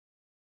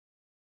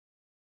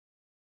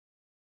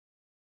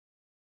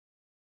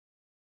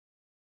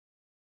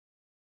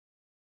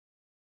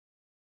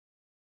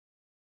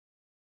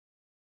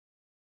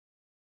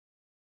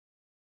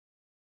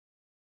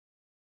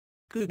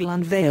Google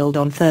unveiled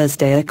on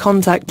Thursday a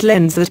contact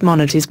lens that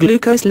monitors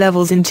glucose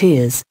levels in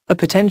tears, a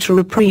potential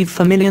reprieve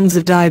for millions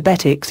of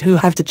diabetics who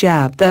have to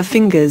jab their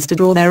fingers to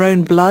draw their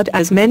own blood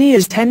as many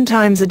as 10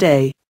 times a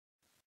day.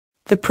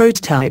 The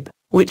prototype,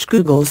 which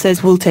Google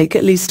says will take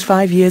at least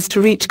 5 years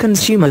to reach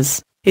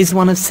consumers, is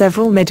one of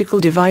several medical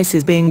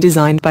devices being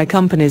designed by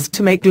companies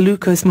to make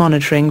glucose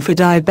monitoring for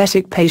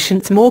diabetic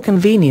patients more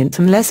convenient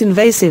and less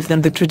invasive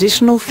than the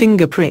traditional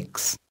finger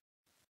pricks.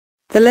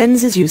 The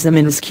lenses use a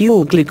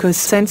minuscule glucose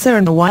sensor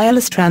and a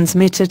wireless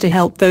transmitter to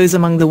help those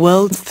among the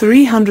world's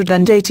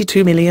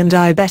 382 million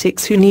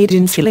diabetics who need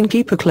insulin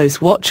keep a close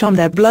watch on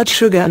their blood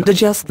sugar and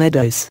adjust their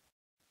dose.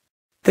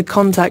 The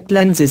contact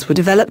lenses were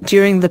developed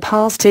during the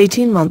past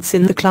 18 months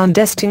in the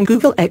clandestine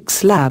Google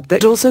X lab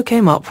that also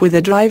came up with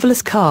a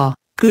driverless car,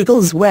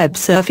 Google's web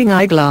surfing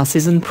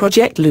eyeglasses and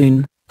Project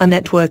Loon, a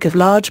network of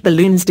large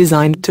balloons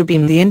designed to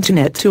beam the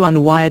internet to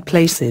unwired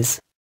places.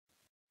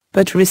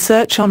 But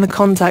research on the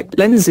contact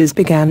lenses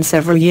began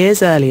several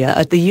years earlier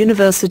at the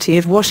University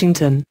of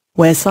Washington,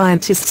 where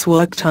scientists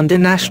worked under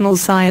National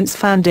Science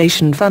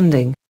Foundation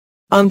funding.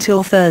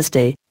 Until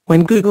Thursday,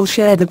 when Google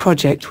shared the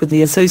project with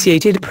the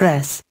Associated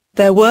Press,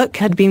 their work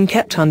had been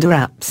kept under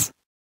wraps.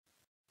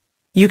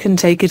 "You can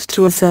take it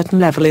to a certain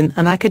level in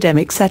an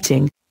academic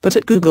setting, but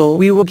at Google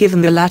we were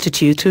given the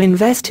latitude to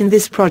invest in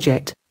this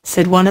project,"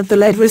 said one of the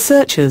lead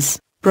researchers,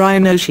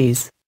 Brian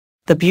O'Shees.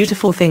 "The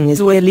beautiful thing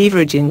is we're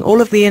leveraging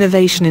all of the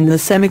innovation in the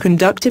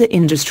semiconductor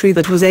industry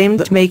that was aimed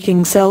at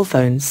making cell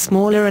phones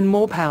smaller and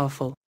more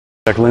powerful."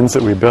 A lens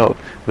that we built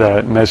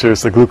that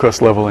measures the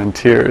glucose level in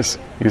tears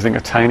using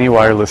a tiny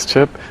wireless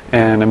chip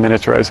and a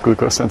miniaturized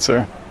glucose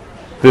sensor.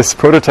 This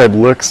prototype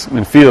looks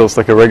and feels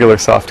like a regular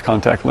soft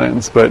contact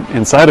lens, but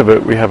inside of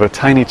it we have a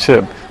tiny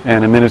chip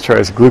and a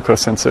miniaturized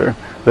glucose sensor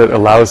that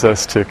allows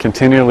us to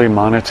continually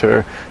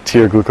monitor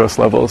tear glucose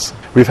levels.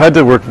 We've had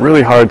to work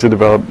really hard to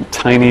develop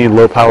tiny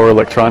low-power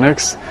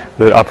electronics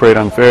that operate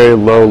on very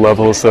low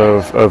levels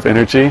of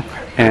energy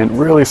and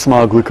really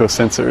small glucose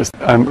sensors.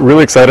 I'm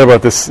really excited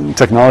about this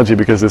technology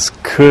because this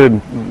could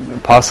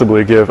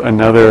possibly give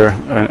another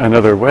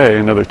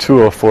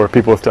tool for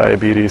people with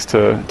diabetes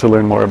to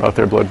learn more about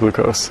their blood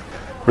glucose.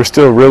 We're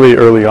still really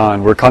early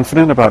on. We're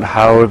confident about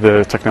how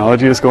the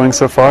technology is going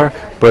so far,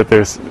 but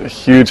there's a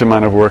huge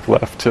amount of work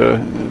left to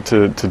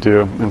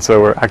do. And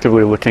so we're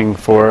actively looking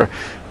for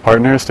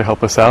partners to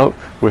help us out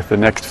with the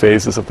next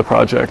phases of the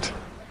project.